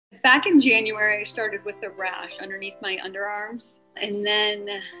Back in January, I started with a rash underneath my underarms, and then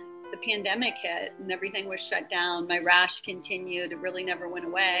the pandemic hit and everything was shut down. My rash continued. It really never went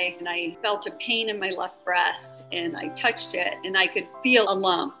away. And I felt a pain in my left breast, and I touched it and I could feel a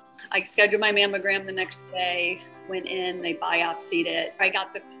lump. I scheduled my mammogram the next day, went in, they biopsied it. I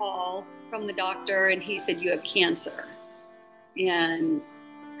got the call from the doctor and he said, "You have cancer." And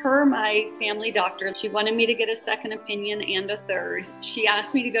my family doctor, she wanted me to get a second opinion and a third. She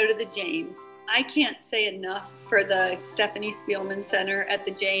asked me to go to the James. I can't say enough for the Stephanie Spielman Center at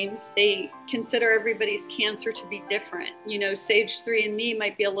the James. They consider everybody's cancer to be different. You know, stage 3 in me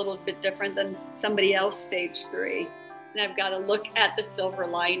might be a little bit different than somebody else stage 3. And I've got to look at the silver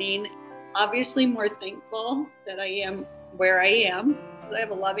lining. Obviously more thankful that I am where I am. I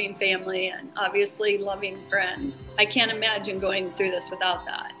have a loving family and obviously loving friends. I can't imagine going through this without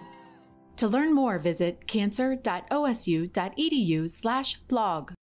that. To learn more, visit cancer.osu.edu/blog.